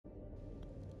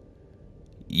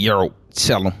Yo,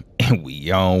 tell them, and we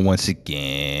on once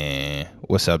again.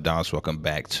 What's up, Dons? Welcome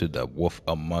back to the Wolf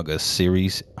Among Us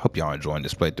series. Hope y'all enjoying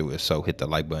this playthrough. If so, hit the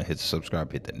like button, hit the subscribe,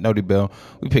 hit the noti bell.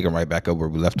 We picking right back up where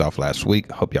we left off last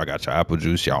week. Hope y'all got your apple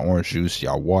juice, y'all orange juice,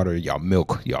 y'all water, y'all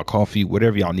milk, y'all coffee,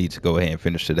 whatever y'all need to go ahead and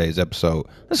finish today's episode.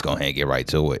 Let's go ahead and get right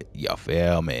to it. Y'all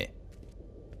feel me?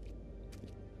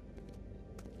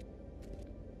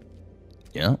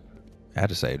 Yeah, I had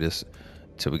to say this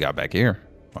till we got back here.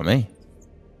 I mean.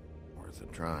 Worth a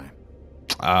try.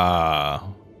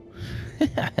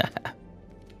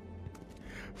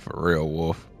 For real,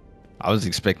 Wolf. I was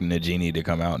expecting the genie to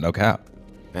come out, no cap.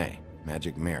 Hey,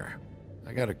 magic mirror.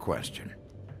 I got a question.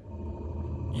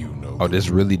 You know. Oh, this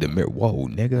really the mirror? Whoa,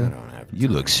 nigga. I don't have You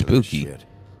time look for spooky. this shit.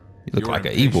 You look Your like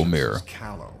an evil impatience mirror. is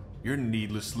callow. You're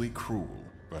needlessly cruel,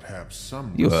 but have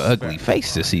some You an respect ugly for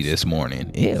face to see privacy. this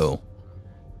morning. Ew.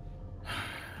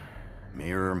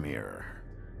 Mirror, mirror.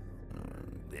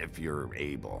 If you're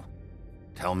able,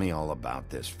 tell me all about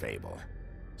this fable.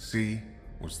 See,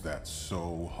 was that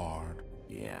so hard?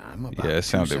 Yeah, I'm about Yeah, it 2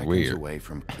 sounded seconds weird. away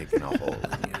from kicking a hole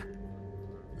in you.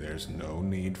 There's no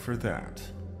need for that.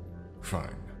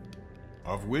 Fine.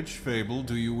 Of which fable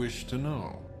do you wish to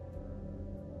know?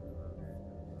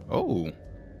 Oh.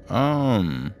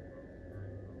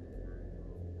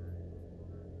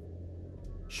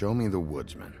 Show me the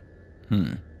woodsman.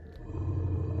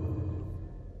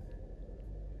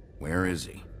 Where is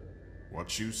he?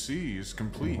 What you see is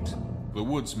complete. The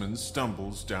woodsman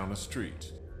stumbles down a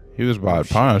street. He was by Oh, a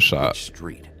pawn shit. shop. Which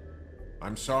street?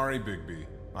 I'm sorry, Bigby.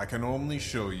 I can only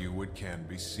show you what can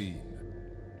be seen.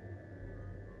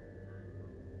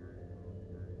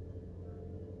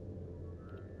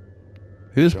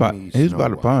 He was Show by me the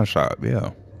Snow pawn shop,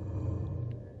 yeah.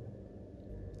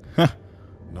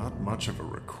 Not much of a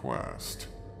request.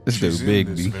 This She's dude big,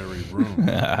 in this B. very room.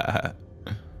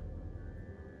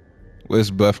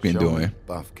 What's Buffkin Show doing? me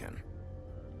Buffkin.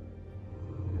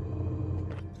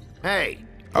 Hey,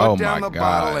 put Oh down my the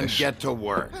bottle and gosh. get to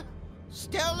work.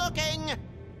 Still looking.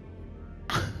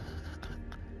 I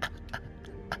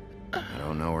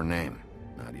don't know her name.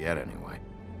 Not yet, anyway.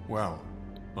 Well,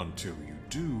 until you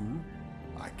do,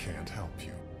 I can't help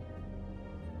you.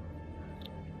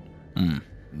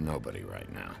 Nobody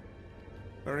right now.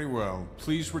 Very well.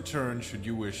 Please return should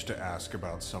you wish to ask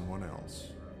about someone else.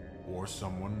 Or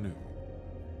someone new.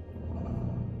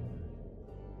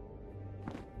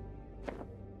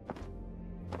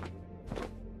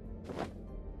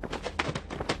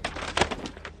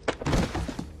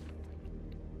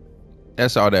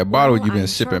 That's all that bottle Well, you've been I'm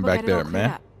sure sipping we'll back get it all there, cleared man.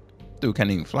 up. Dude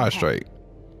can't even fly Okay. straight.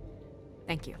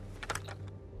 Thank you.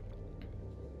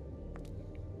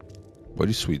 Boy,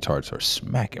 these sweethearts are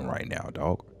smacking right now,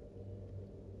 dog.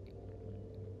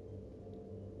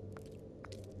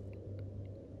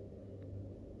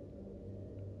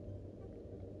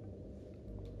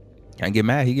 Can't get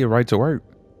mad. He get right to work.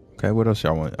 Okay, what else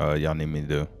y'all want? Y'all need me to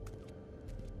do?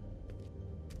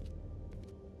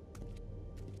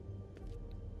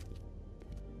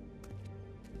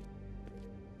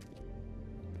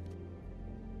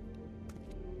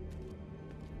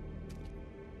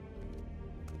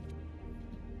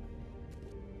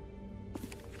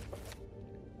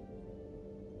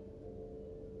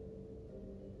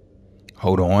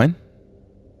 Hold on.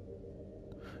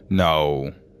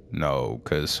 No,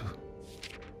 because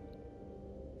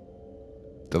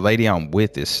the lady I'm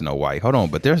with is Snow White. Hold on,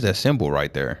 but there's that symbol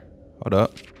right there. Hold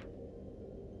up.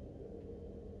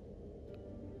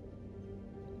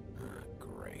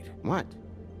 Great. What?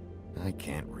 I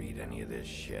can't read any of this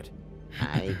shit.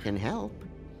 I can help.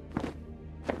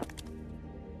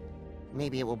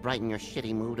 Maybe it will brighten your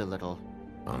shitty mood a little.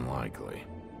 Unlikely.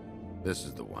 This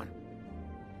is the one.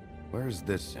 Where's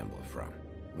this symbol from?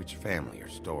 Which family or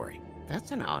story?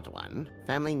 That's an odd one.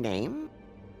 Family name?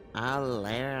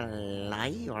 Allerleirauh?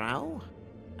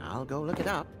 I'll go look it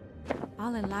up.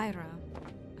 Allerleirauh.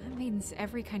 That means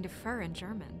every kind of fur in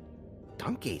German.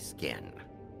 Donkey skin.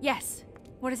 Yes.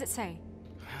 What does it say?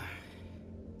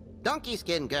 Donkey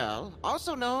skin girl,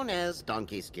 also known as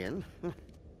donkey skin.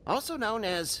 Also known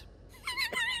as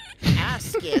ass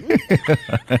skin.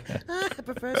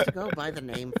 Prefers to go by the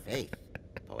name Faith.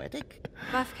 Poetic?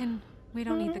 Buffkin, we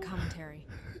don't need the commentary.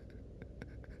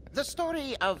 The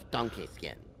story of Donkey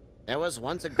Skin. There was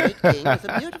once a great king with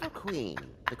a beautiful queen.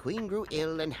 The queen grew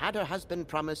ill and had her husband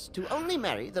promise to only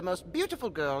marry the most beautiful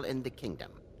girl in the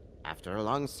kingdom. After a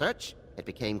long search, it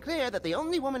became clear that the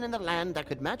only woman in the land that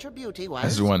could match her beauty was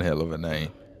That's one hell of a name.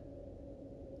 his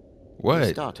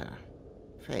What? daughter,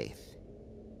 Faith.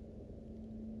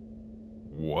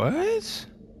 What?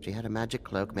 She had a magic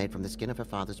cloak made from the skin of her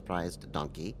father's prized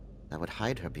donkey. that would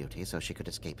hide her beauty so she could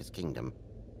escape his kingdom.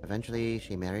 Eventually,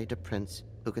 she married a prince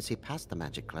who could see past the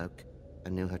magic cloak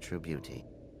and knew her true beauty.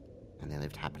 And they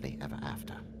lived happily ever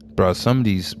after. Bro, some of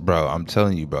these, bro, I'm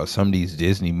telling you, bro, some of these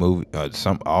Disney movies,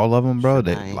 all of them, bro, Should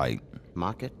they I like,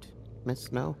 mark it, Miss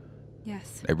Snow?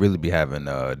 Yes. they really be having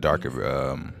darker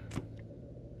Yes.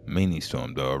 meanings to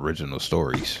them. The original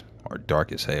stories are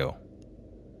dark as hell.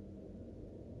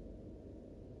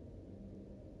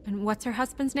 And what's her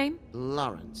husband's name?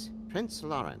 Lawrence. Prince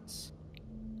Lawrence.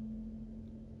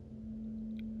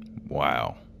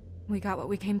 Wow. We got what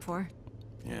we came for.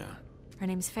 Yeah. Her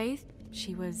name's Faith.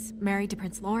 She was married to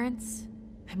Prince Lawrence.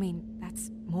 I mean, that's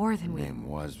more than Her we... name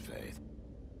was Faith.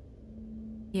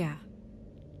 Yeah.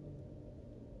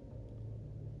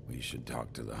 We should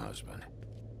talk to the husband.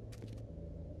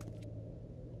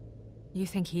 You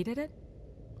think he did it?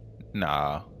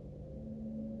 Nah.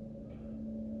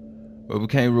 But we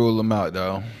can't rule him out,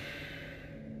 though.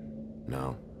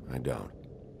 No, I don't.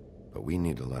 But we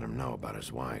need to let him know about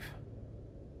his wife.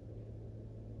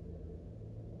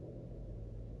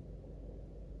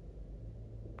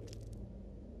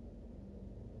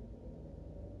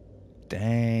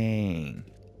 Dang.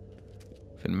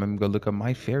 Finna make me go look up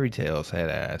my fairy tales, head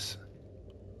ass.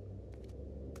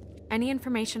 Any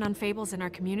information on fables in our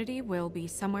community will be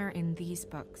somewhere in these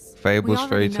books. Fables, We already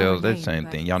fairy know her tales, that's the name, same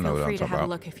but thing. Y'all know feel what I'm free to talking have about. a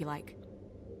look if you like.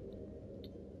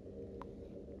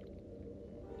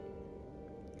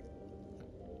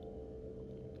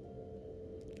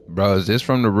 Bro, is this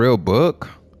from the real book?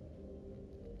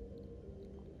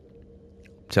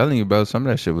 I'm telling you, bro, some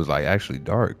of that shit was like actually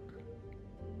dark.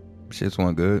 Shit's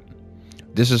one good.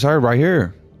 This is her right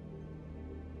here.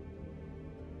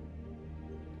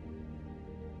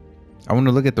 I want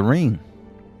to look at the ring.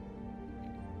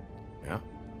 Yeah,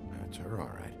 that's her, all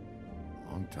right.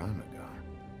 Long time ago.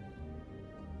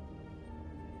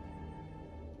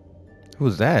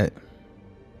 Who's that?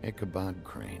 Ichabod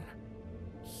Crane.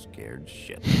 Scared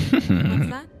shit. What's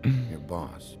that? Your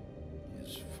boss.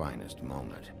 His finest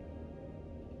moment.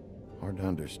 Hard to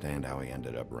understand how he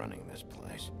ended up running this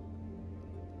place.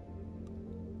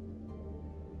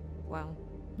 Well,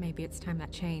 maybe it's time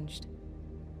that changed.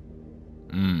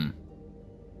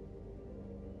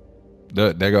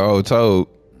 There go old Toad.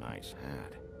 Nice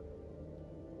hat.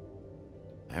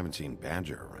 I haven't seen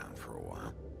Badger around for a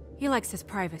while. He likes his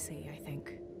privacy, I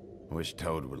think. I wish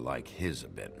Toad would like his a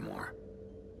bit more.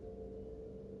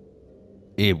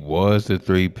 It was the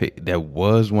three pig. That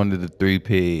was one of the three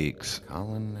pigs.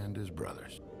 Colin and his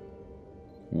brothers.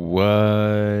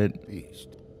 What? Beast.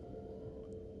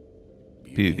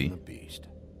 Beauty. And the Beast.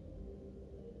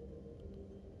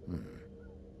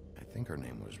 I think her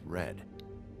name was Red.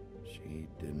 She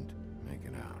didn't make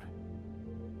it out.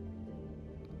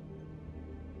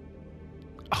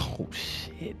 Oh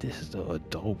shit! This is the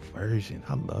adult version.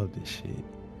 I love this shit.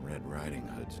 Red Riding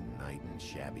Hood's knight in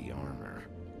shabby armor.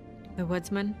 The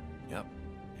woodsman? Yep,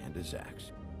 and his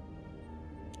axe.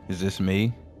 Is this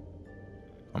me?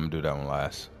 I'm gonna do that one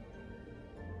last.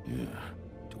 Yeah,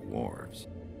 dwarves.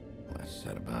 Less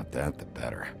said about that, the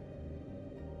better.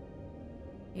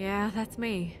 Yeah, that's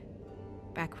me.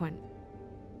 Back when...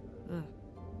 Ugh.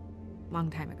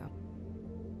 Long time ago.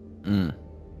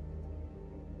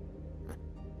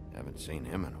 Haven't seen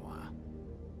him in a while.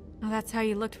 Oh, that's how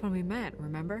you looked when we met,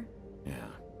 remember? Yeah,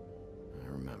 I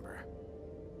remember.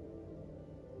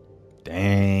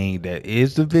 Dang, that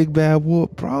is the big bad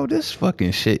wolf, bro. This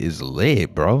fucking shit is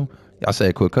lit, bro. Y'all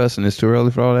said quit cussing. It's too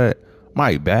early for all that.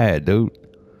 My bad, dude.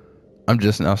 I'm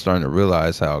just now starting to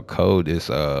realize how cold this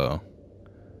little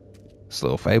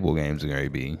Fable games are gonna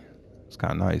be. It's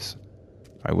kind of nice.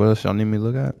 All right, what else y'all need me to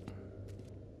look at?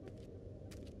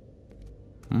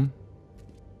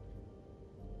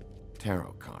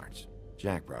 Tarot cards.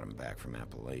 Jack brought them back from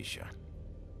Appalachia.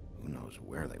 Who knows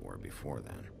where they were before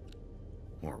then?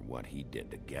 Or what he did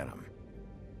to get them.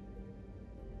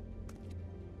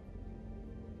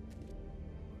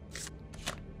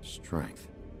 Strength.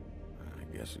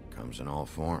 I guess it comes in all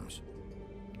forms.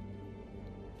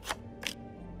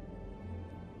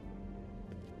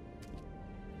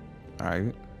 All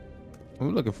right, what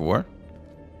we looking for?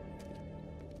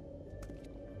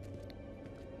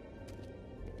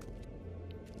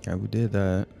 Yeah, we did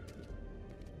that.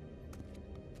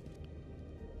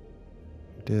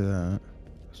 We did that.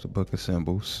 It's the book of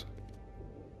symbols.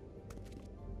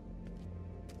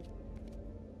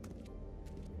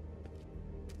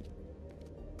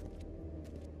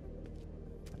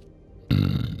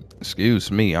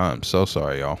 Excuse me, I'm so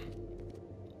sorry, y'all.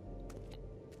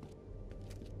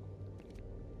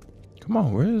 Come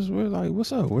on,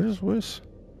 what's up? Where's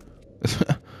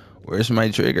where's my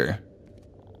trigger?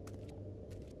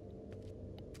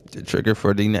 The trigger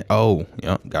for the oh,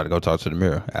 yeah, gotta go talk to the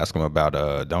mirror. Ask him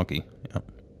about Donkey. Yep.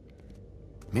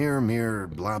 Mirror, mirror,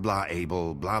 blah blah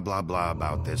able, blah blah blah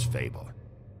about this fable.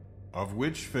 Of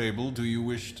which fable do you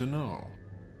wish to know?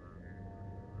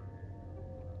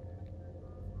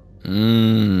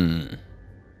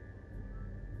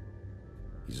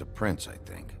 He's a prince, I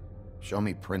think. Show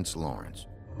me Prince Lawrence.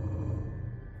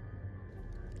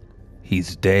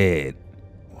 He's dead.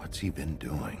 What's he been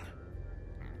doing?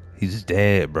 He's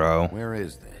dead, bro. Where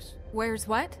is this? Where's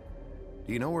what?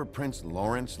 Do you know where Prince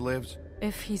Lawrence lives?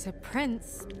 If he's a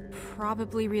prince,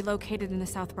 probably relocated in the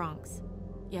South Bronx.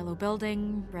 Yellow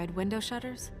building, red window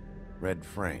shutters. Red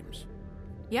frames.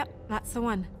 Yep, that's the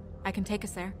one. I can take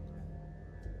us there.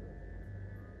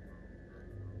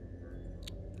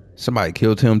 Somebody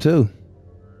killed him too.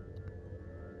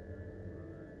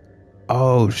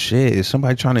 Oh shit! Is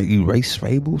somebody trying to erase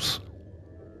fables?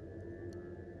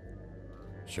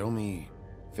 Show me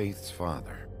Faith's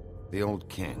father, the old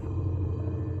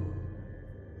king.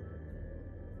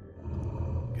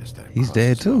 Guess that He's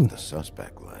dead crosses too. off the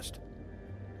suspect list.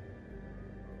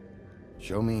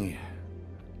 Show me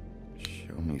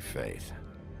Faith.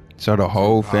 So the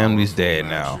whole family's Powerful dead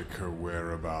now. magic, her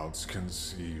whereabouts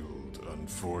concealed.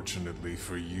 Unfortunately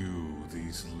for you,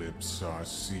 these lips are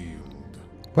sealed.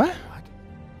 What?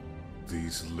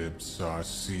 These lips are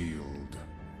sealed.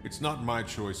 It's not my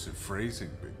choice of phrasing,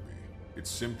 Bigby. It's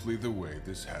simply the way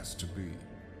this has to be.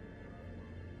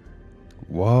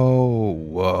 Whoa,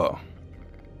 whoa.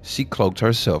 She cloaked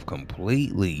herself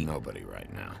completely. Nobody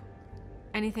right now.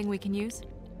 Anything we can use?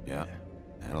 Yeah,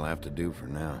 that'll have to do for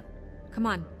now. Come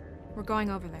on, we're going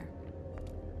over there.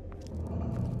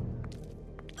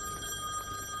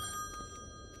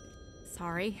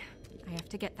 Sorry, I have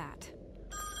to get that.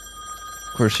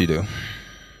 Of course you do.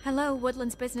 Hello,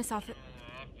 Woodland's business office.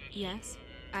 Yes,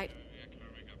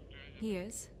 He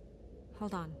is.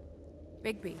 Hold on.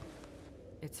 Bigby,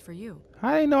 it's for you.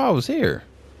 I didn't know I was here.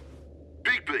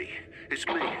 Bigby, it's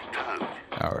me, Toad.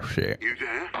 Oh shit. You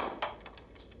there?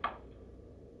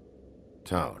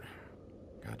 Toad,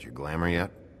 got your glamour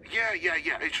yet? Yeah,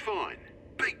 it's fine.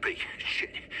 Bigby, shit.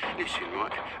 Listen,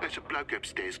 right, there's a bloke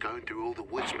upstairs going through all the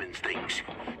woodsman's things.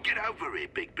 Get over here,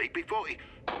 Bigby, before he...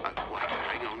 Oh, wait,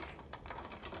 hang on.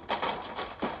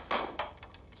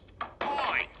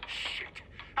 Oi, shit.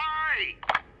 Hey!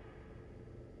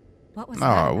 What was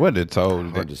that? Oh, what did Toad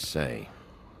Hard do? to say.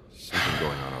 Something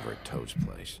going on over at Toad's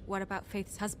place. What about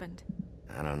Faith's husband?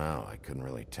 I don't know. I couldn't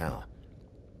really tell.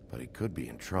 But he could be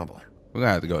in trouble. We're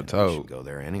gonna have to go We should Toad. go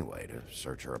there anyway to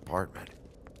search her apartment.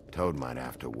 Toad might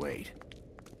have to wait.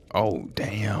 Oh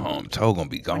damn. Toad gonna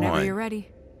be Whenever you're gone. ready.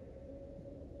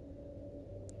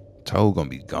 Toad gonna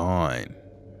be gone.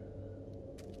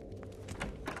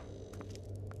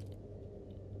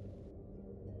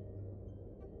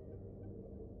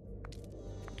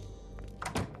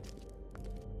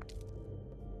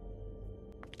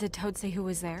 Did Toad say who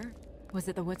was there? Was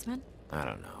it the woodsman? I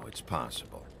don't know. It's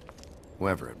possible.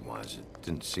 Whoever it was, it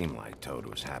didn't seem like Toad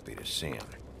was happy to see him.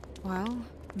 Well,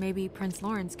 maybe Prince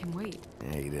Lawrence can wait.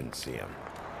 Yeah, he didn't see him.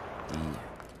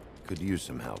 He could use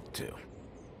some help, too.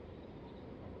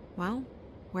 Well,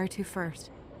 where to first?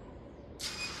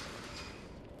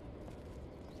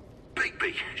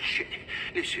 Bigby, shit.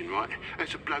 Listen, right,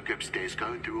 there's a bloke upstairs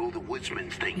going through all the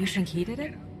woodsman's things. You think he did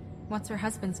it? What's her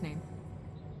husband's name?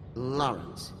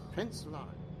 Lawrence. Prince Lawrence.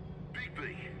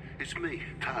 Bigby, it's me,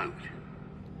 Toad.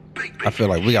 Bigby, I feel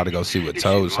like we gotta go see what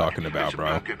listen, Toad's right, talking about, there's a bro.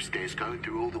 bloke upstairs going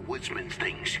through all the woodsman's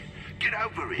things. Get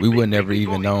over here. We would Bigby, never before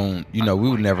even he- known, you know, we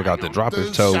would never got the drop if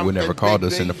Do Toad would never something, called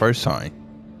us in the Bigby. first time.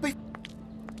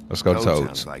 Let's go to Toad Toad's.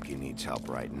 sounds like he needs help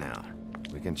right now.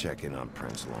 We can check in on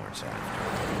Prince Lawrence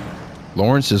after.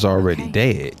 Lawrence is already Okay.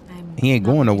 dead. I'm He ain't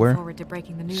not going looking nowhere. forward to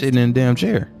breaking the news Sitting to in the you. damn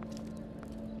chair.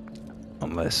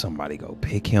 Unless somebody go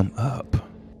pick him up.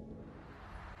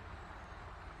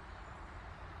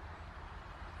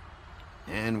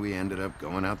 And we ended up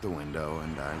going out the window,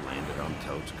 and I landed on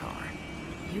Toad's car.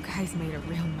 You guys made a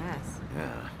real mess.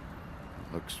 Yeah,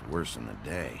 looks worse in the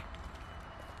day.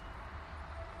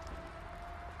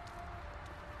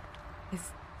 Is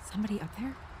somebody up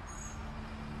there?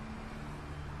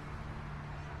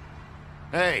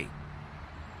 Hey!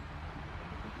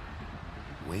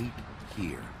 Wait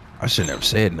here. I should never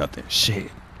said nothing.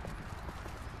 Shit.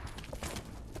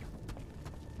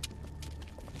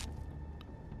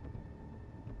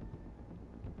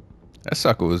 That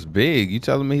sucker was big. You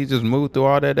telling me he just moved through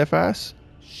all that fast?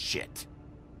 Shit.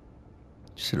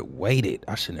 Should have waited.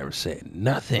 I should never said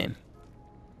nothing.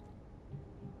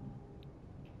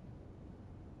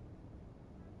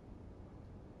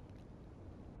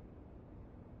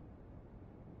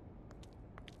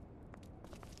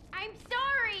 I'm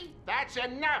sorry. That's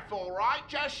enough, all right?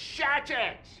 Just shut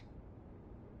it!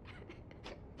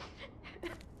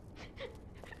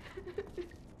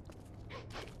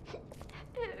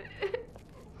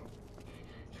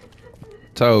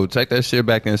 Toad, take that shit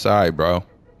back inside, bro.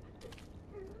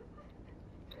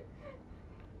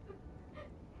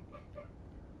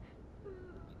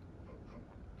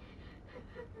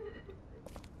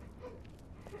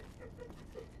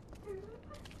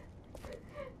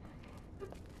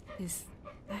 Is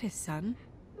that his son?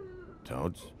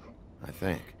 Toads, I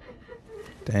think.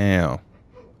 Damn.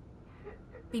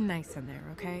 Be nice in there,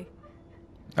 okay?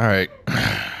 All right.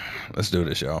 Let's do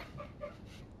this, y'all.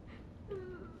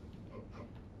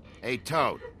 Hey,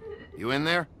 Toad, you in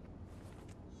there?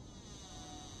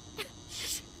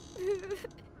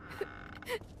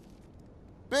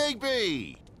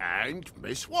 Bigby! And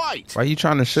Miss White! Why you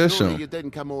trying to shush Surely him? you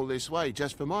didn't come all this way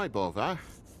just for my bother.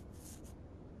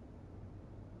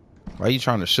 Why you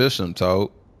trying to shush him,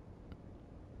 Toad?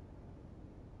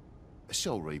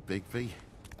 Sorry, Bigby.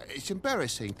 It's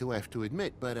embarrassing to have to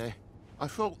admit, but I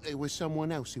thought there was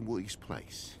someone else in Woody's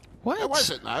place. What? There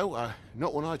wasn't, though.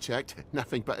 Not when I checked.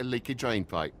 Nothing but a leaky drain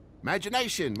pipe.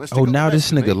 Imagination must Oh, have got now the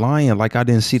this best of nigga me. lying like I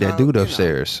didn't see that So, dude you know,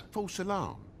 upstairs. false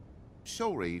alarm.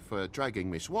 Sorry for dragging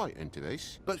Miss White into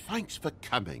this, but thanks for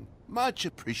coming. Much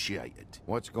appreciated.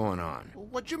 What's going on?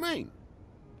 What do you mean?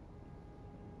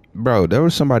 Bro, there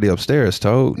was somebody upstairs,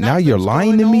 Toad. Now you're Nothing's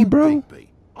lying to going me, on, bro? Bigby.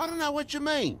 I don't know what you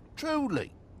mean.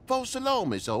 Truly. False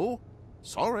alarm is all.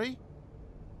 Sorry.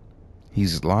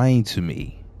 He's lying to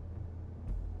me.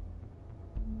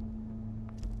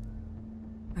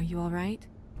 Are you alright?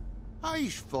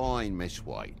 He's fine, Miss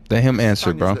White. Let him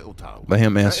answer, Son his bro. little toe. Let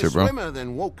him answer, Better bro. swimmer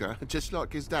than Walker, just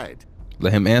like his dad.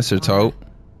 Let him answer, Toad.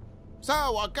 So,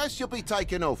 I guess you'll be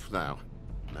taking off now.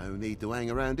 No need to hang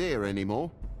around here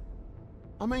anymore.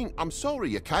 I mean, I'm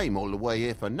sorry you came all the way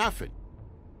here for nothing.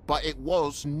 But it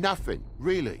was nothing,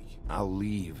 really. I'll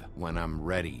leave when I'm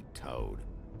ready, Toad.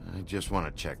 I just want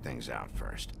to check things out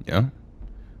first. Yeah.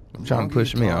 I'm trying to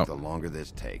push me out. The longer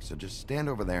this takes, so just stand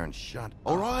over there and shut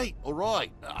All up. right, all right.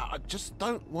 I just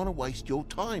don't want to waste your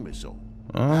time, is all.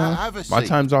 Have a My seat.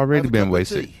 time's already Have a been cup of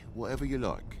wasted. tea, whatever you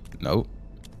like. Nope.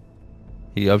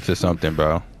 He up to something,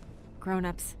 bro.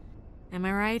 Grown-ups. Am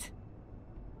I right?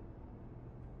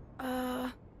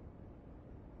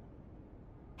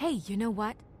 Hey, you know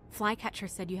what? Flycatcher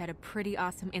said you had a pretty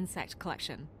awesome insect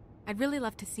collection. I'd really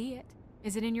love to see it.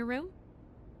 Is it in your room?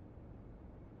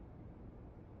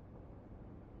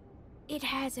 It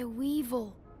has a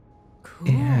weevil. Cool.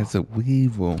 Yeah, it's a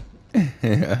weevil.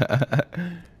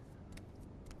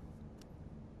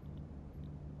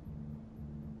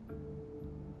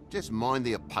 Just mind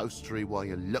the upholstery while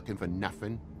you're looking for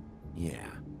nothing. Yeah,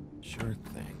 sure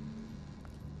thing.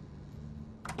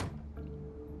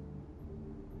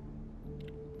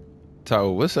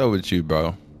 Toad, what's up with you,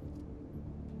 bro?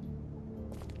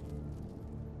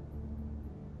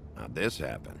 How'd this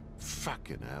happen?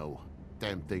 Fucking hell.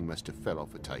 Damn thing must have fell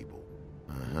off a table.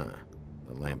 Uh-huh.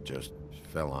 The lamp just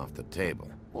fell off the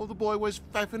table. Or the boy was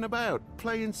faffing about,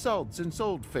 playing sods and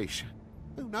swordfish.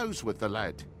 Who knows with the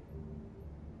lad?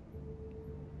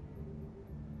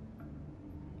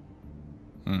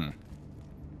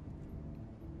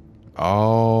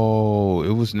 Oh,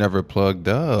 it was never plugged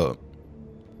up.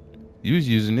 You was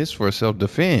using this for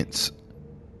self-defense.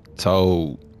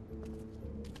 Toad,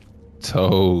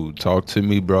 talk to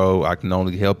me, bro. I can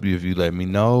only help you if you let me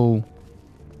know.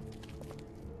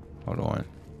 Hold on.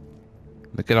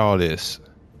 Look at all this.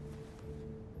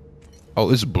 Oh,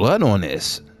 it's blood on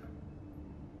this.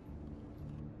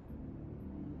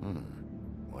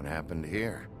 What happened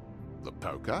here? The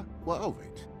poker? What of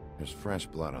it? There's fresh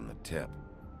blood on the tip.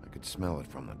 I could smell it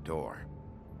from the door.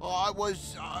 I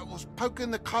was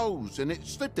poking the coals and it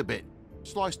slipped a bit.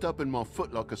 Sliced up in my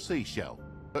foot like a seashell.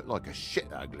 Looked like a shit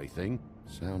ugly thing.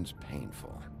 Sounds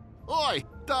painful. Oi,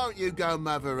 don't you go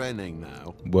mother-enning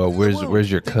now. Well, The where's world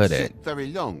your didn't cut sit at?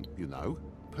 very long, you know.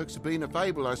 Perks of being a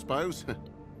fable, I suppose.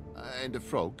 And a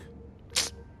frog.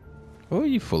 Oh,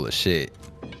 you full of shit.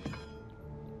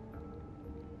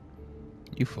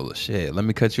 You full of shit. Let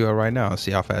me cut you out right now and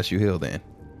see how fast you heal then.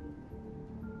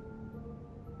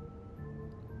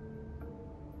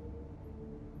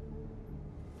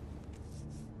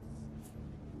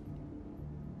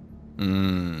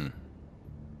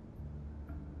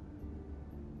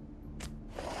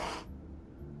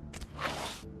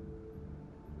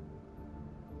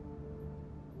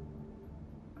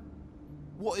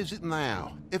 What is it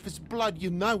now? If it's blood, you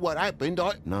know what happened.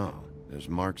 No, there's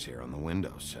marks here on the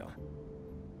windowsill.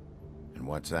 And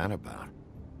what's that about?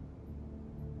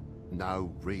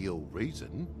 No real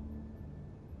reason.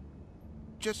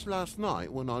 just last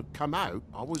night when I'd come out,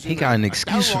 I was He in got a an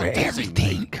excuse for downright dizzy,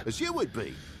 everything. mate, as you would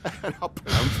be. And I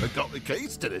plumb forgot the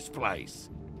keys to this place.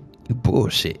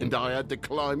 Bullshit. And I had to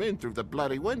climb in through the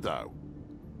bloody window.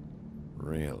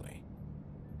 Really?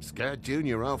 Scared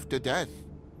Junior off to death.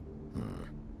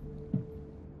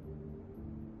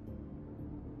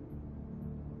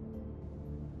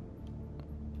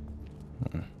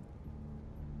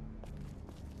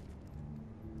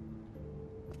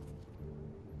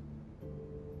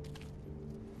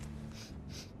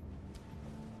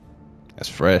 That's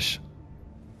fresh.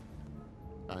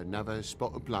 Another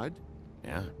spot of blood?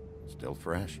 Yeah, still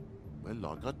fresh. Well,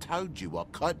 like I told you, I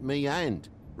cut me hand.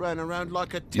 Ran around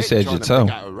like a tick You said trying your to toe.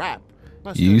 pick out a rap.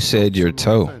 Must You have said dropped your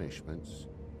some of my toe. punishments.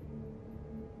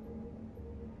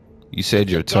 You said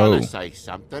your You gotta toe. say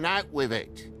something, out with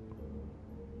it.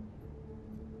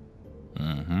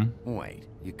 Mm-hmm. Wait,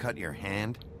 you cut your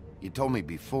hand? You told me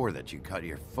before that you cut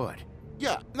your foot.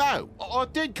 Yeah, no, I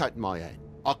did cut my hand.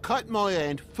 I cut my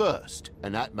hand first,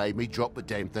 and that made me drop the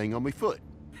damn thing on my foot.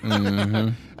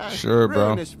 Mm-hmm. Sure, bro.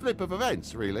 Ruinous flip of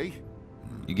events, really.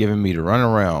 You giving me the run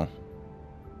around.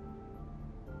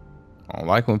 I don't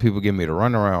like when people give me the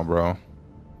run around, bro.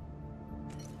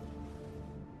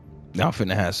 Now I'm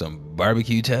finna have some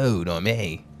barbecue toad on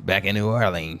me back in New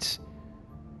Orleans.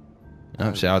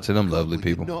 Shout out to them lovely We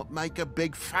people. did not make a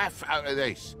big faff out of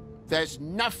this. There's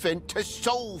nothing to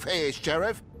solve here,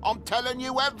 Sheriff. I'm telling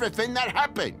you everything that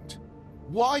happened.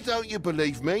 Why don't you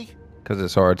believe me? Because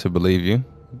it's hard to believe you.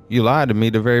 You lied to me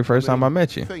the very first time I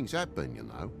met you. Things happen, you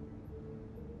know.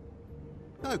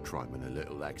 No crime in a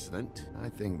little accident. I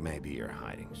think maybe you're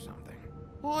hiding something.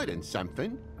 Hiding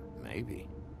something. Maybe.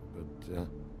 But,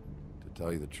 to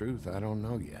tell you the truth, I don't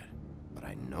know yet. But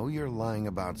I know you're lying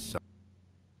about something.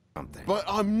 But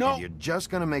I'm not. And you're just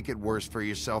gonna make it worse for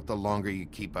yourself the longer you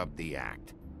keep up the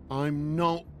act. I'm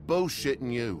not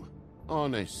bullshitting you.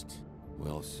 Honest.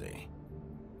 We'll see.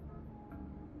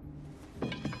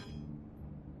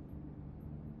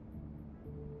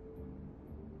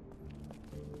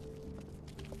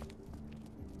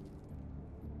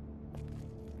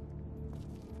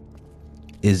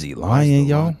 Is he Why's lying, the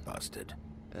y'all? lock busted?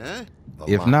 Eh? The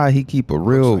If lock. not, he keep a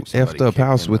real like somebody effed up kicked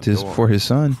house in with the his door. for his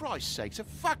son. Christ's sakes, a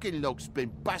fucking lock's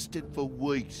been busted for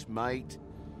weeks, mate.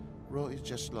 Right, it's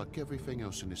just like everything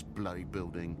else in this bloody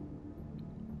building.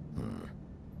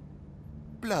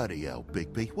 Bloody hell,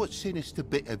 Bigby. What sinister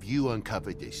bit have you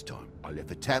uncovered this time? I left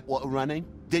the tap water running,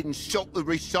 didn't stop the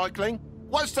recycling.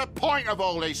 What's the point of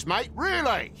all this, mate?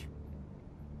 Really?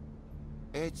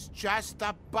 It's just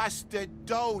a busted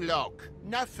door lock.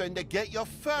 Nothing to get your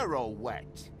fur all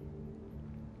wet.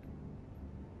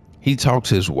 He talks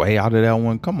his way out of that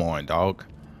one. Come on, dog.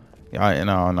 Y'all,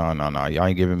 no. Y'all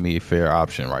ain't giving me a fair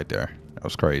option right there. That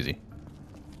was crazy.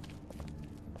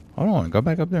 Hold on. Go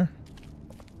back up there.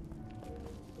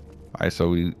 All right,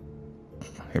 so here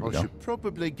we I go. should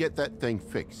probably get that thing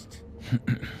fixed.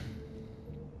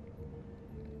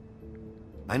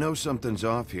 I know something's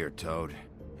off here, Toad.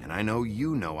 And I know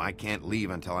you know I can't leave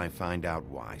until I find out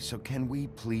why. So can we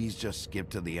please just skip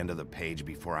to the end of the page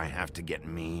before I have to get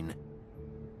mean?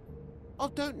 I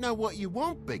don't know what you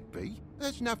want, Bigby.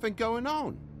 There's nothing going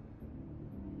on.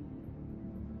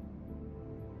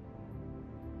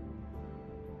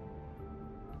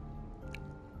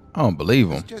 I don't believe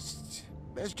him.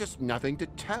 There's just nothing to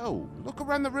tell. Look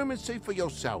around the room and see for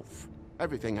yourself.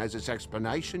 Everything has its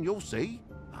explanation, you'll see.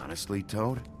 Honestly,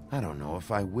 Toad, I don't know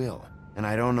if I will. And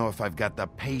I don't know if I've got the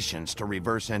patience to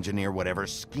reverse engineer whatever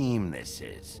scheme this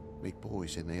is. Me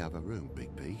boy's in the other room,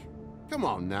 Bigby. Come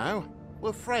on now.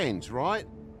 We're friends, right?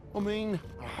 I mean,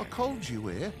 I called you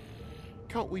here.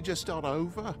 Can't we just start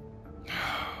over?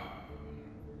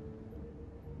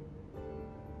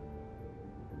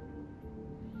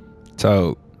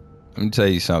 Toad, let me tell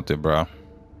you something, bro.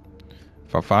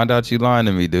 If I find out you lying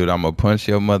to me, dude, I'm gonna punch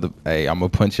your mother. Hey, I'm gonna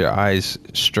punch your eyes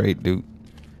straight, dude.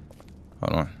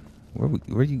 Hold on. Where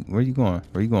you going?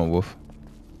 Where you going, Wolf?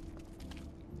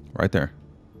 Right there.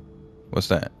 What's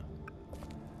that?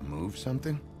 Move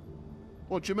something?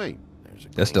 What do you mean? There's a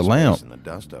That's clean the lamp. space in the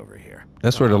dust over here.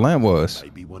 That's where the lamp was.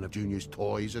 Maybe one of Junior's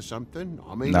toys or something?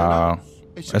 I mean, Nah, who knows?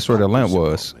 It's a that's where the lamp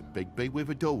doctor's was. apartment, Bigby, with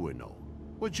a door and all.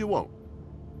 What do you want?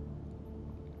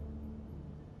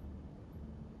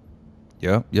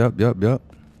 Yep.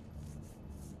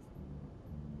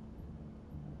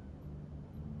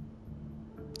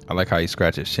 I like how he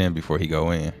scratch his chin before he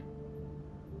go in.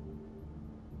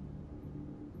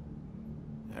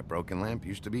 That broken lamp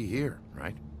used to be here,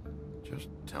 right? Just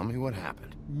tell me what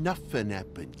happened. Nothing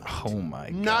happened. Oh my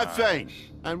god. Nothing!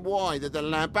 And why did the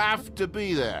lamp have to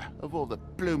be there? Of all the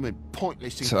blooming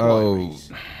pointless So,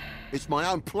 inquiries. It's my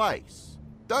own place.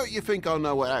 Don't you think I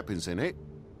know what happens in it?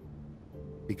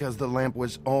 Because the lamp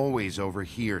was always over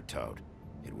here, Toad.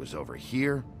 It was over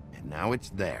here, and now it's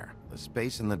there. The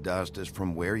space in the dust is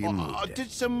from where you moved I it.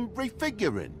 did some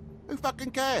refiguring. Who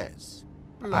fucking cares?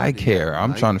 I Bloody care. hell,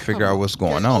 I'm mate. trying to figure Come out on, what's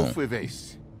going get on. off with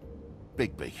this.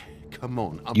 Bigby, come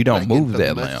on. I'm You don't begging move for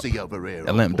that lamp. mercy over here, That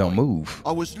old lamp don't boy. move.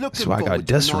 I was looking why I got forward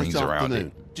dust to a nice rings around it.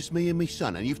 afternoon. Just me and me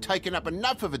son, and you've taken up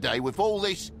enough of a day with all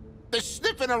this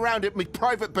sniffing around at me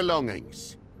private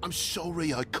belongings. I'm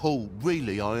sorry I called,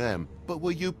 really I am. But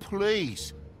will you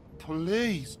please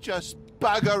just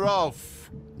bugger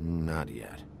off? Not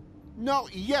yet.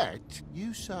 Not yet,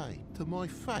 you say to my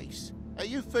face.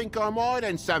 You think I'm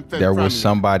hiding something There from was you?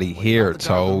 somebody Well, here, you have to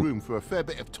go to the Toad. room for a fair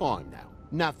bit of time now.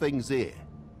 Nothing's here.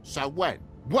 So when?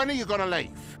 When are you gonna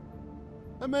leave?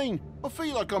 I mean, I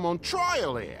feel like I'm on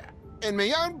trial here. In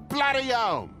my own bloody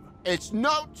home. It's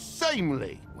not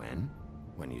seemly. When?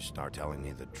 When you start telling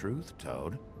me the truth,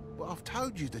 Toad. Well, I've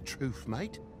told you the truth,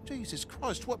 mate. Jesus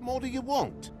Christ, what more do you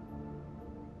want?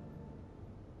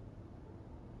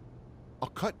 I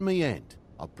cut me end.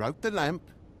 I broke the lamp.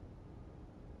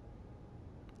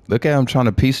 Look at him trying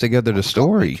to piece together the I got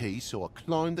story. the key, so I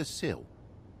climbed the sill.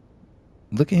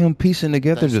 Look at him piecing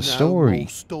together There's the no story. more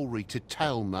story to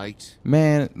tell, mate.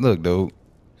 Man, look, dude.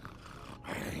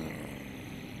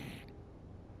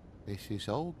 This is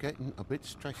all getting a bit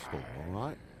stressful, all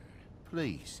right?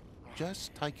 Please,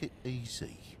 just take it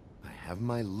easy. I have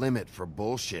my limit for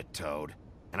bullshit, Toad.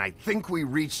 And I think we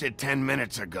reached it 10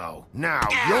 minutes ago. Now,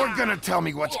 you're gonna tell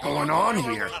me what's going on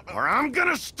here, or I'm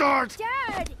gonna start...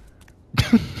 Dad!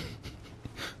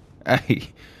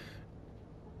 Hey.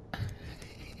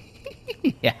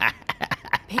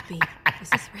 Bigby, is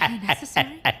this really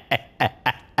necessary?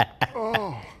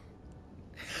 Oh,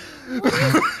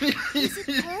 Is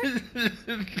it hurt?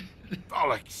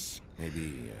 bollocks.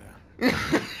 Maybe,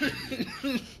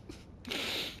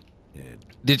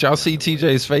 Did y'all see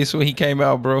TJ's face when he came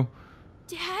out, bro?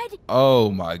 Dad?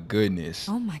 Oh my goodness.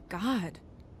 Oh my god.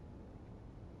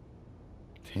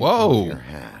 take Whoa. off your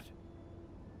hat.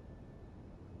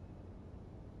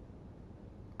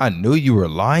 I knew you were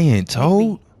lying,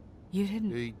 Toad. You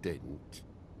didn't. He didn't.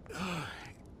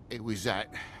 It was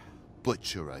that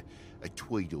butcher, a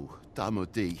Tweedle,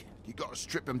 Dumody. You gotta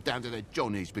strip them down to their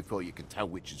johnnies before you can tell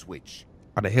which is which.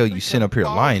 Why the hell you sitting up here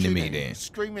lying to me Barging in, then?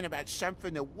 Screaming about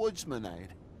something the woodsman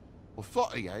had. Or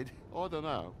thought he had. I don't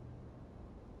know.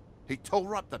 He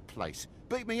tore up the place.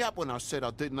 Beat me up when I said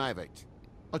I didn't have it.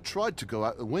 I tried to go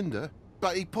out the window,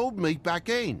 but he pulled me back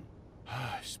in.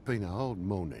 It's been a hard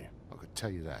morning, I could tell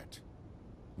you that.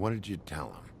 What did you tell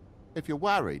him? If you're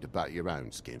worried about your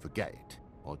own skin, forget it.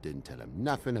 I didn't tell him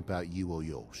nothing about you or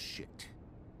your shit.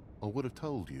 I would have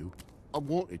told you. I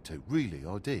wanted to, really,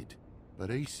 I did. But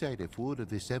he said if word of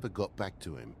this ever got back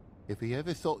to him, if he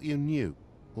ever thought you knew,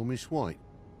 or Miss White,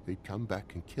 he'd come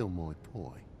back and kill my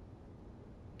boy.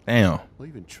 Damn. I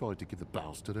even tried to give the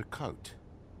bastard a coat.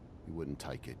 He wouldn't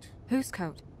take it. Whose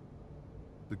coat?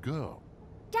 The girl.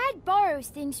 Dad borrows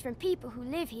things from people who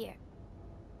live here.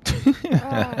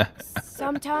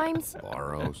 Sometimes.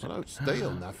 Borrows? I don't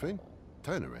steal nothing.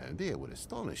 Turn around here would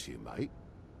astonish you, mate.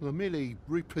 I merely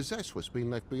repossess what's been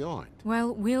left behind.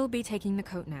 Well, we'll be taking the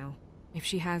coat now. If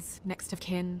she has next of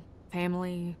kin,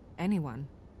 family, anyone.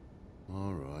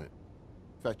 All right.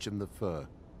 Fetch him the fur.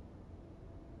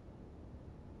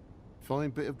 Fine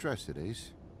bit of dress it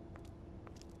is.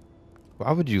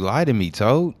 Why would you lie to me,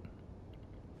 Toad?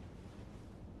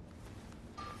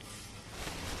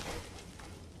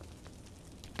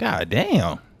 God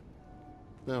damn.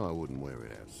 No, I wouldn't wear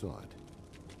it outside.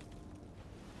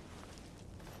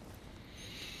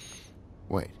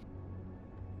 Wait.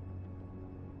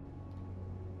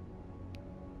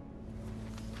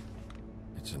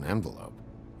 It's an envelope.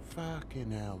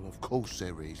 Fucking hell, of course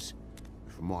there is.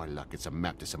 For my luck, it's a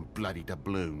map to some bloody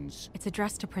doubloons. It's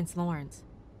addressed to Prince Lawrence.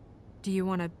 Do you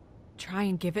want to try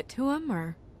and give it to him,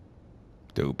 or?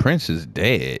 Dude, Prince is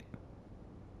dead.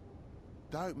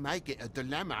 Don't make it a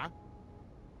dilemma.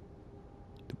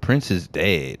 The Prince is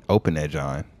dead. Open that,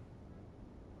 John.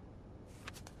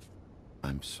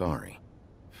 I'm sorry.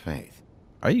 Faith.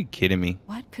 Are you kidding me?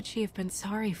 What could she have been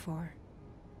sorry for?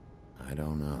 I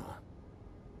don't know.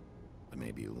 But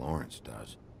maybe Lawrence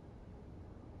does.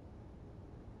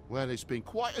 Well, it's been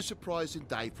quite a surprising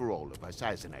day for all of us,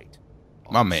 hasn't it?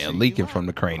 My I'll man see leaking you from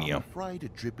the out, but I'm cranium. afraid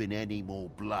of dripping any more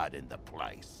blood in the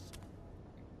place.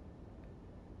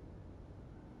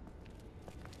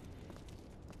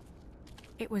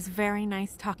 It was very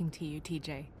nice talking to you,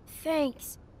 TJ.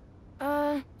 Thanks.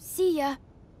 See ya.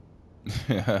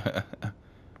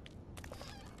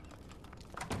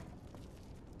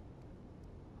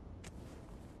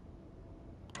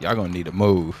 Y'all gonna need to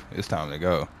move. It's time to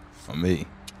go. On me.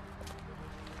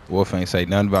 Wolf ain't say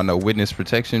nothing about no witness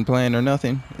protection plan or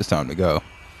nothing. It's time to go.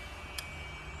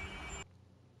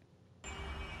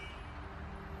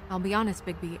 I'll be honest,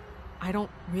 Bigby. I don't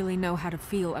really know how to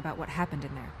feel about what happened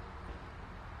in there.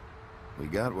 We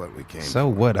got what we came So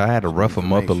for. what? I had to Some rough him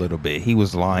up a information. little bit. He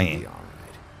was We'll lying. be all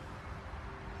right.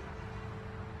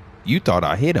 You thought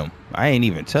I hit him. I ain't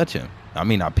even touch him. I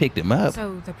mean, I picked him up.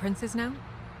 So the prince is now?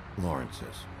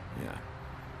 Lawrence's. Yeah.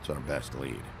 It's our best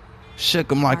lead.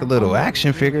 Shook him like a little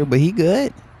action figure, but he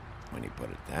good. When you put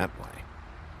it that way.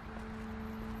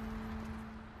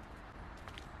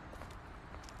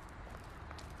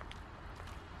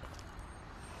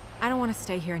 I don't want to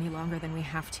stay here any longer than we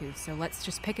have to, so let's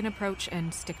just pick an approach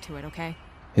and stick to it, okay?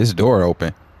 His door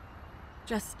open.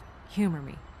 Just humor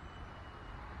me.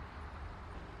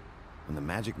 When the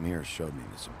magic mirror showed me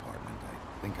this apartment,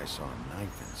 I think I saw a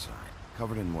knife inside,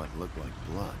 covered in what looked like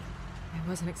blood. I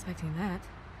wasn't expecting that.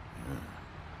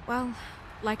 Well,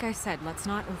 like I said, let's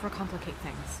not overcomplicate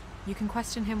things. You can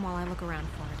question him while I look around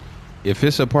for it. If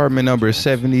it's apartment number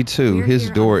 72, We're his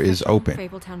here on door is official open.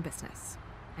 Fabletown business,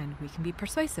 and we can be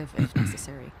persuasive if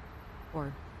necessary.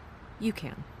 Or you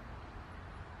can.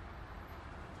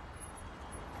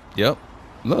 Yep.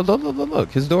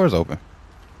 Look. His door's open.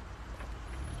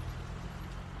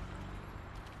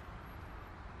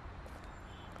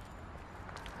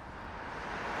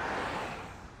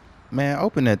 Man,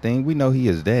 open that thing. We know he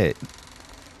is dead.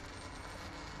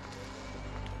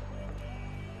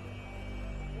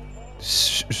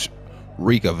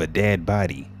 Reek of a dead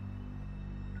body.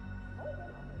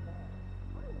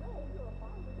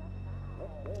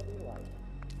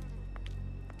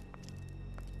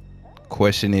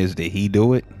 Question is, did he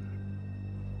do it?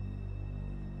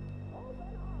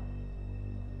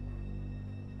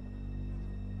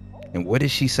 And what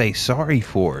did she say sorry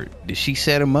for? Did she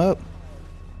set him up?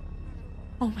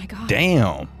 Oh my god.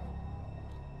 Damn.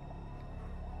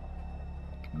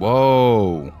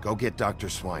 Whoa. Go get Dr.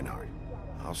 Swinehart.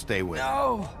 I'll stay with him.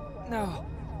 No.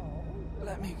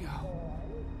 Let me go.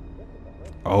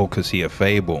 Oh, cause he a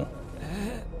fable.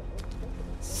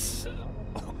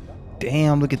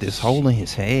 Damn, look at this hole in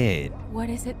his head. What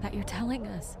is it that you're telling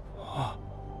us?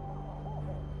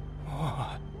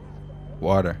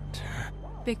 Water.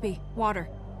 Bigby, water.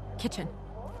 Kitchen.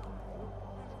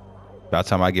 By the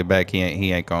time I get back, he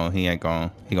ain't gone. He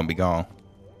gonna be gone.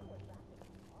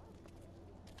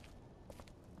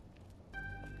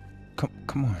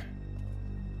 Come on.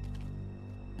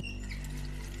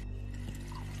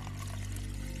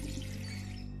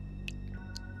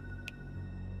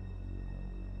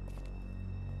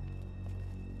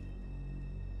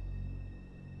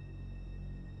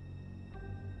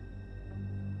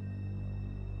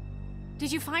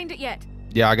 Did you find it yet?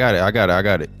 Yeah, I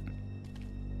got it.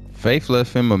 Faith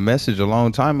left him a message a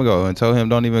long time ago and told him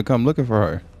don't even come looking for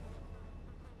her.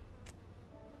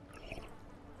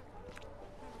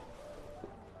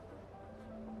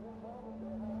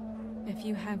 If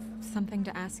you have something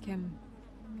to ask him,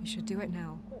 you should do it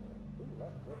now.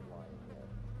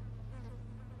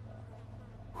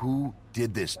 Who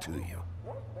did this to you?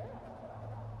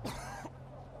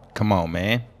 Come on,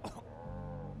 man.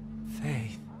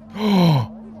 Faith.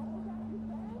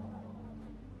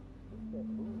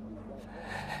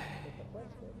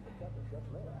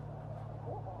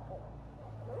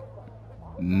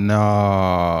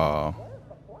 No.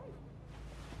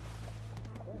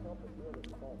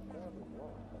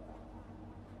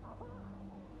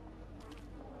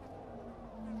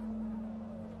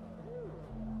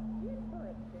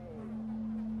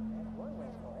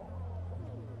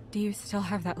 Do you still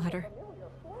have that letter?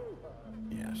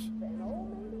 Yes.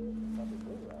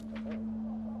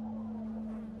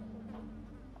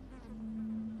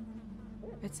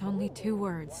 It's only 2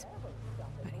 words,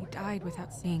 but he died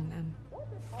without seeing them.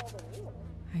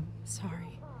 I'm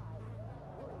sorry.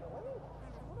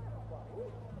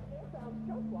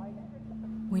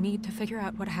 We need to figure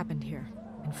out what happened here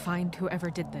and find whoever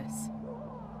did this.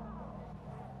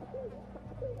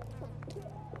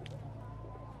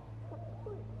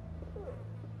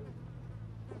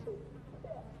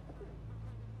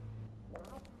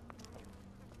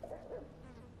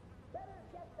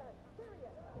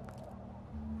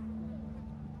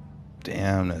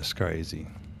 Damn, that's crazy.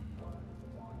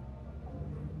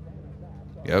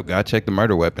 Yep, gotta check the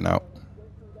murder weapon out.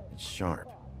 It's sharp.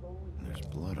 And there's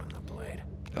blood on the blade.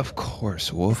 Of course,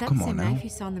 Is Wolf. that Come the on same now. knife you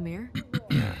saw in the mirror?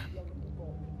 Yeah.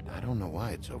 I don't know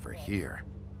why it's over here.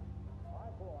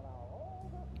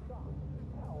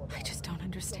 I just don't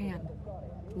understand.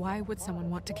 Why would someone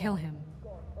want to kill him?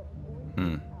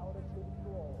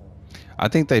 I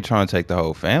think they trying to take the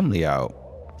whole family out.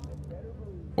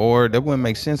 Or that wouldn't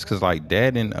make sense because like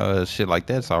dad and shit like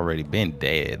that's already been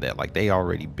dead. That like they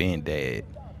already been dead.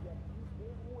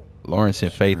 Lawrence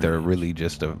and Faith are really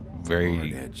just a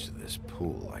very edge to this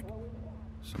pool, like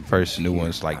first new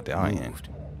ones like dying.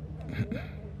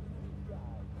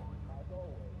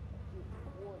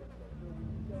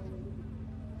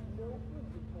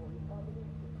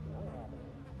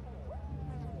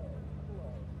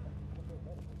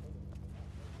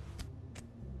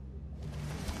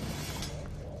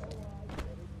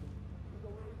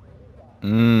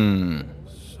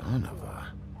 Son of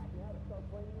a...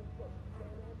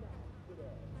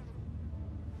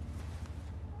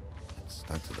 It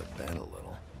stuck to the bed a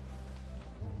little.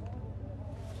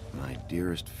 My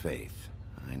dearest Faith,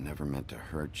 I never meant to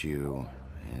hurt you,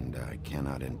 and I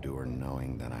cannot endure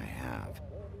knowing that I have.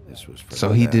 This was for So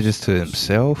the he did best. this to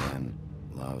himself? And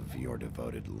love, your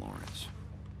devoted Lawrence.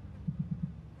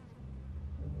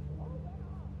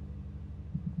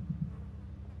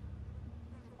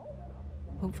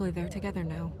 Hopefully they're together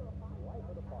now.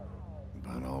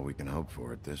 About all we can hope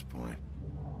for at this point.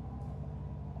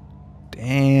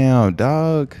 Damn,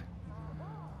 dog.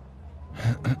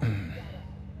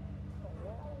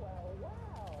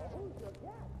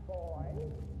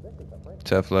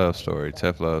 Tough love story.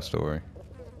 Tough love story.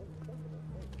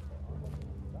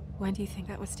 When do you think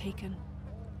that was taken?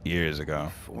 Years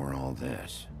ago. For all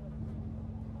this.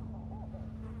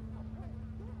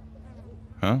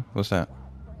 Huh? What's that?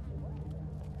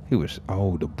 He was,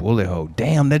 oh, the bullet hole.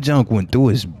 Damn, that junk went through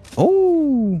his,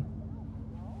 oh.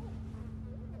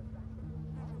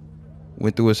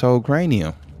 Went through his whole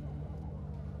cranium.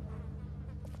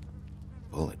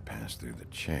 Bullet passed through the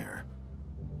chair.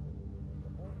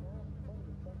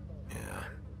 Yeah.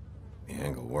 The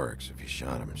angle works if he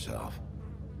shot himself.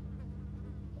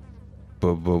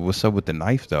 But what's up with the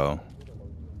knife, though?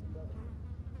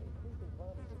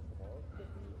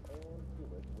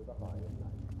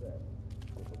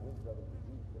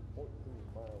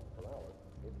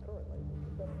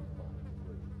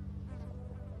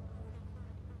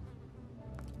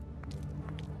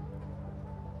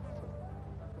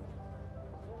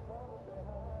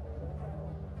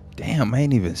 Damn, I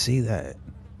ain't even see that.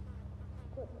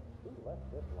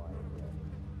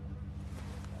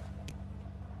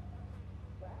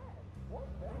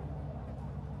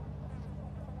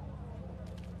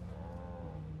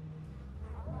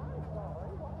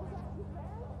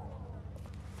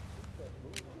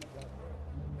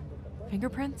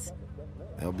 Fingerprints?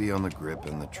 They'll be on the grip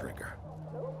and the trigger.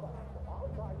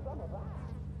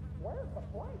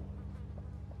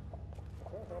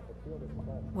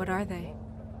 What are they?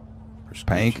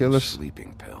 Painkillers?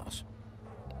 Sleeping pills.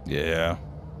 Yeah.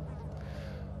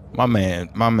 My man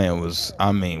was,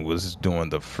 was doing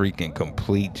the freaking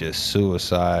complete just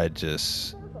suicide,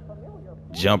 just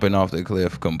jumping off the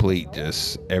cliff, complete,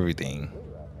 just everything.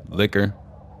 Liquor.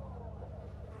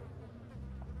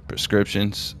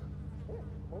 Prescriptions.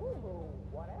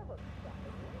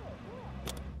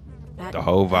 That The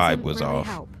whole vibe doesn't was really off.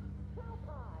 help.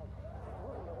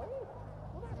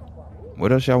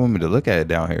 What else y'all want me to look at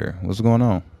down here? What's going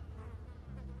on?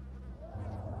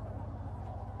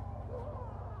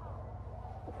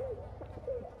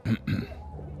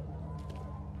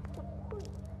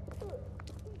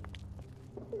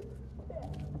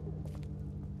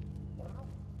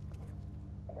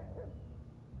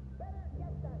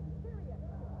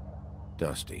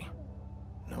 Dusty.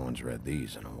 No one's read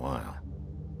these in a while.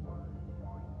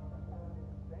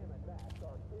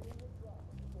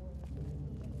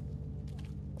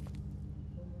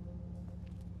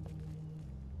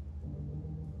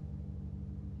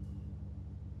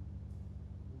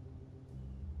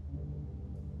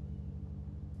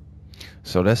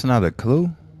 So that's not a clue?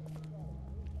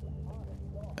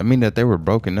 I mean that they were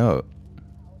broken up.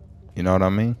 You know what I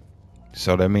mean?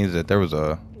 So that means that there was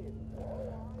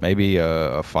maybe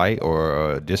a fight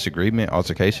or a disagreement,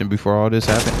 altercation before all this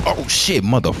happened. Oh shit,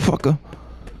 motherfucker.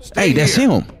 Hey, that's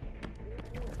him.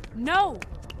 No.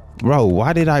 Bro,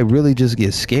 why did I really just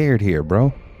get scared here,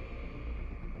 bro?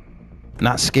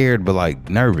 Not scared, but like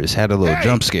nervous. Had a little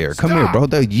jump scare. Come here, bro.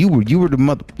 You were the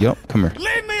mother. Yup, come here.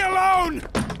 Leave me alone!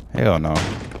 Hell no.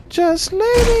 Just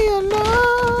leave me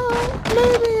alone.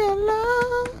 Leave me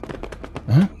alone.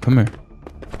 Huh? Come here.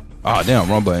 Oh, damn,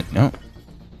 wrong button. Yup.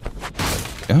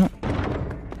 Yup.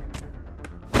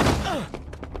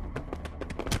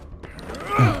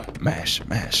 Mash,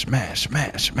 mash, mash,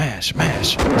 mash, mash,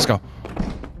 mash. Let's go.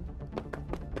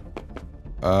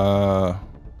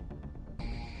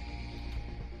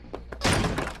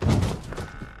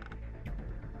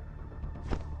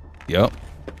 Yep.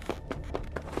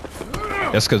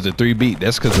 That's because the 3B.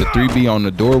 That's because the 3B on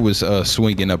the door was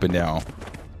swinging up and down.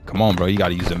 Come on, bro. You got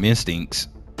to use them instincts.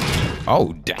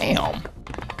 Oh, damn.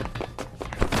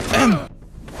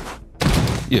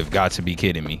 You've got to be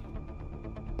kidding me.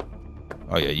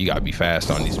 Oh, yeah. You got to be fast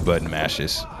on these button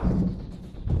mashes.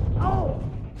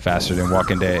 Faster than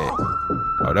Walking Dead.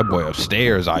 Oh, that boy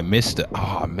upstairs. I missed the...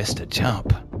 Oh, I missed the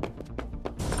jump.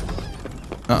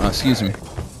 Excuse me.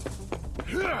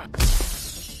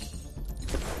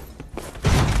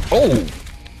 Oh!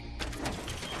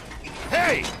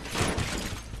 Hey!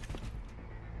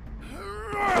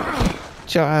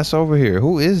 Get your ass over here.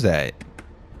 Who is that?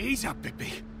 Ease up,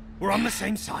 Bigby. We're on the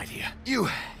same side here. You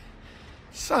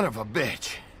son of a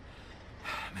bitch.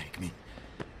 Make me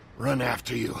run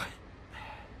after you.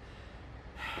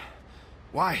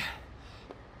 Why?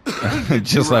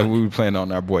 Just like we were playing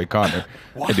on our boy Connor.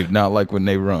 I do not like when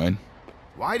they run.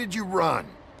 Why did you run?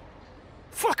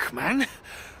 Fuck, man.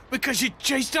 Because you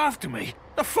chased after me.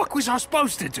 The fuck was I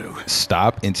supposed to do?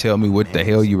 Stop and tell me what the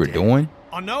hell you were doing?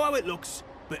 I know how it looks,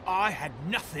 but I had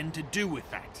nothing to do with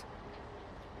that.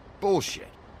 Bullshit.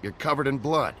 You're covered in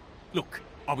blood. Look,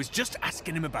 I was just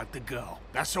asking him about the girl.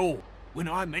 That's all. When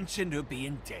I mentioned her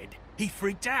being dead, he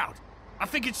freaked out. I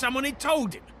figured someone had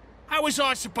told him. How was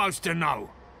I supposed to know?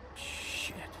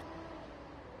 Shit.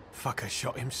 Fucker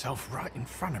shot himself right in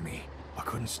front of me. I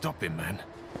couldn't stop him, man.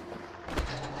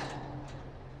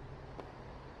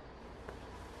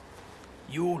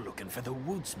 You're looking for the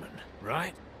woodsman,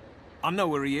 right? I know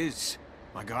where he is.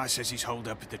 My guy says he's holed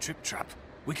up at the Trip Trap.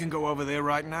 We can go over there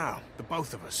right now, the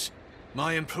both of us.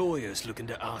 My employer's looking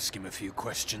to ask him a few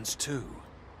questions, too.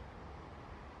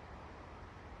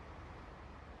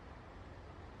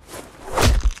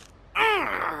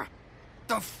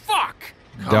 The fuck?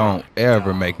 Don't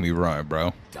ever make me run,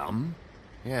 bro. Dumb?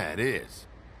 Yeah, it is.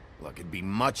 Look, it'd be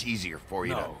much easier for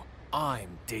you No,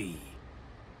 I'm D.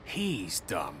 He's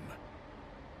dumb.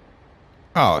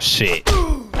 Oh, shit.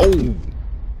 Oh.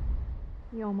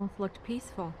 You almost looked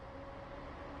peaceful.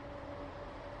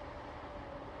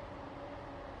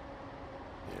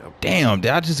 to... Yep. Damn,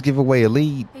 did I just give away a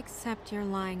lead? Except you're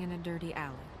lying in a dirty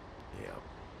alley. Yep.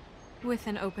 With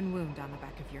an open wound on the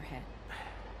back of your head.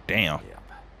 Damn. Yep.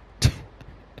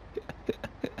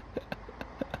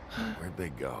 Where'd they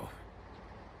go?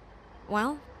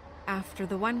 Well, after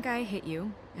the one guy hit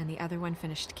you, and the other one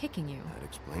finished kicking you, That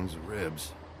explains the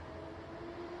ribs.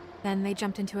 then they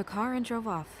jumped into a car and drove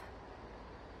off.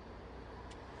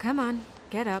 Come on,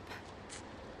 get up.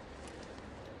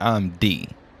 I'm D.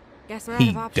 Guess we're out He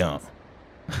of options.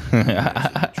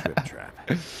 dumb. Trip Trap.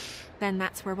 Then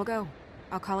that's where we'll go.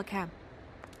 I'll call a cab.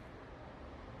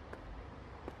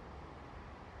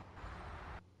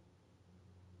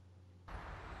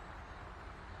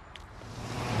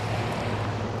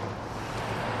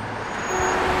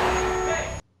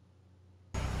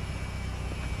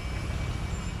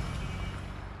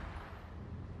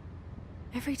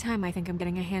 Every time I think I'm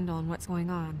getting a handle on what's going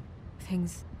on,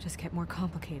 things just get more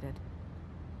complicated.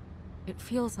 It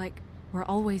feels like we're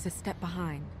always a step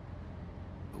behind.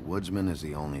 The woodsman is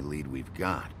the only lead we've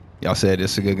got. Y'all said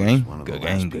it's a good He was game? one of the Good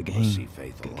last game, good people to see game.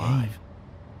 Faith Good alive. game.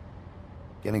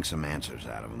 Getting some answers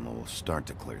out of him will start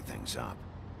to clear things up.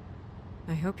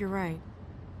 I hope you're right.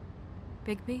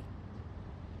 Bigby,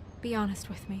 be honest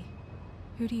with me.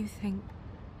 Who do you think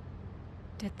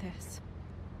did this?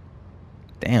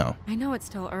 Damn. I know it's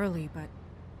still early, but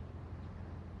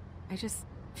I just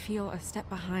feel a step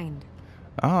behind.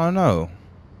 I don't know.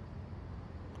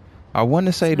 I want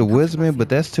to say It's the an uncomfortable woodsman, but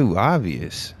feeling. that's too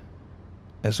obvious.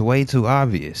 That's way too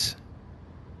obvious.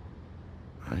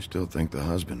 I still think the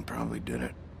husband probably did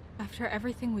it. After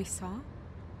everything we saw?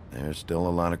 There's still a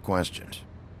lot of questions.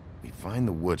 We find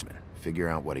the woodsman, figure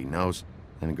out what he knows,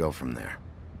 and go from there.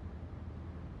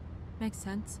 Makes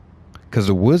sense. Because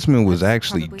the woodsman was That's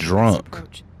actually probably the best drunk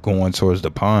approach. going towards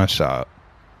the pawn shop.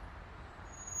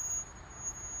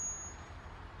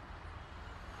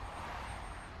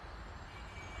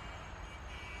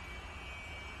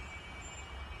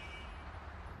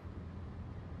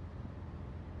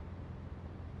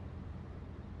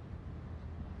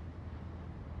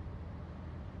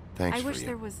 Thanks I for wish you.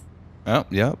 there was... Oh,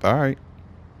 yep, all right.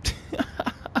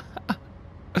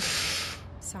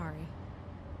 Sorry.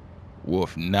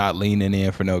 Wolf not leaning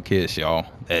in for no kiss, y'all.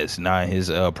 That's not his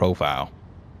profile.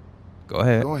 Go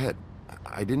ahead. Go ahead.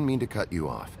 I didn't mean to cut you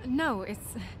off. No, it's...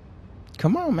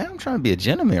 Come on, man. I'm trying to be a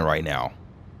gentleman right now.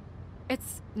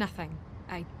 It's nothing.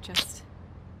 I just...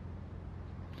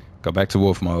 Go back to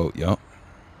wolf mode, yup.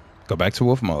 Go back to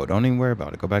wolf mode. Don't even worry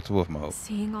about it. Go back to wolf mode.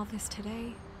 Seeing all this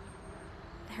today,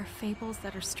 there are fables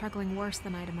that are struggling worse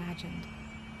than I'd imagined.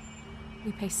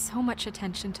 We pay so much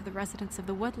attention to the residents of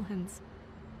the woodlands.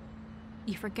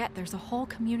 You forget there's a whole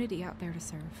community out there to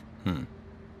serve.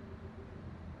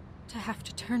 To have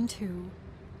to turn to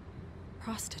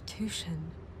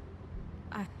prostitution.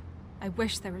 I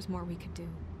wish there was more we could do.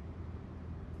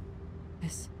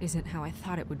 This isn't how I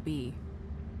thought it would be.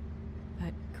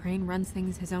 But Crane runs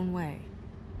things his own way.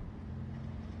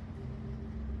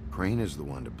 Crane is the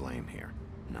one to blame here,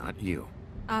 not you.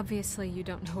 Obviously, you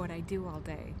don't know what I do all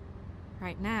day.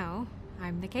 Right now,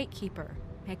 I'm the gatekeeper,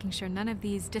 making sure none of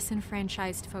these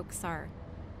disenfranchised folks are,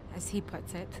 as he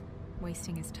puts it,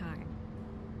 wasting his time.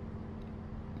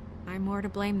 I'm more to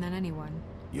blame than anyone.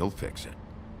 You'll fix it.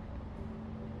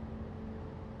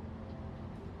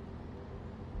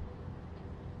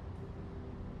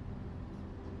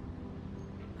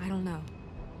 I don't know.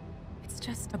 It's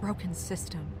just a broken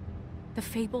system. The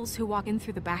Fables who walk in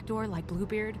through the back door like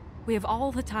Bluebeard, we have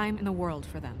all the time in the world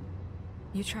for them.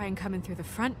 You try and come in through the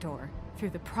front door,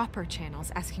 through the proper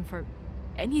channels, asking for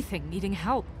anything, needing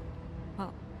help.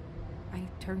 Well, I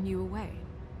turn you away.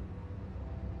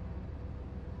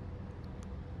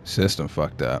 System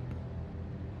fucked up.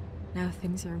 Now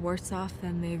things are worse off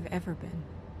than they've ever been.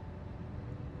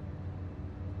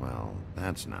 Well,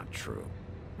 that's not true.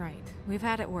 Right. We've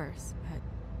had it worse, but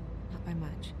not by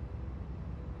much.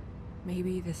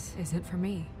 Maybe this isn't for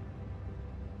me.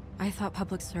 I thought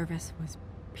public service was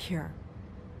pure.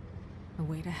 A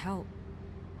way to help.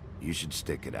 You should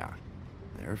stick it out.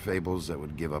 There are Fables that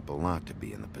would give up a lot to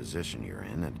be in the position you're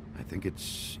in, and I think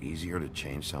it's easier to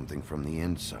change something from the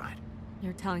inside.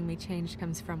 You're telling me change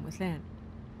comes from within.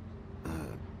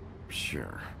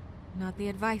 Sure. Not the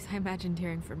advice I imagined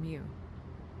hearing from you.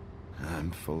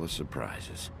 I'm full of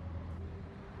surprises.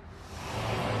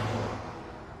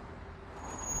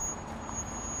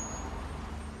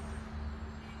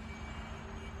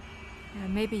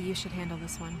 Maybe you should handle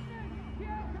this one.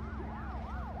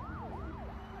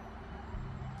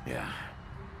 Yeah,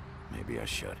 maybe I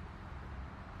should.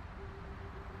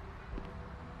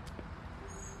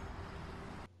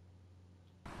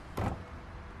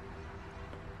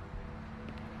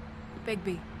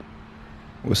 Bigby.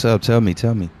 What's up? Tell me.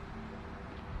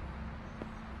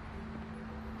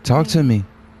 Talk to me.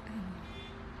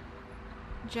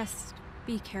 Just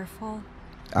be careful.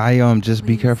 Just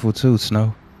be Please. careful too,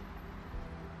 Snow.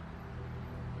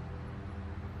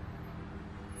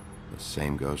 The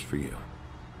same goes for you.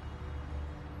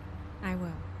 I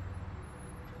will.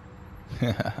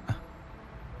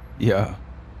 Yeah.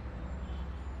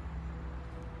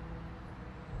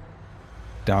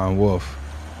 Don Wolf.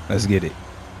 Let's get it.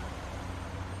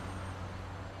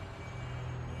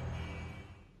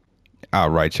 All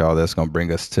right, y'all. That's going to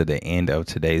bring us to the end of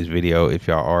today's video. If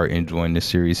y'all are enjoying this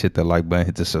series, hit the like button,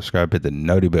 hit the subscribe, hit the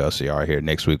noti bell so y'all are here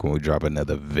next week when we drop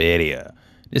another video.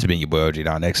 This has been your boy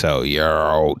OgDonXo.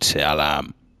 Yo, tell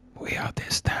 'em we out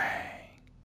this time.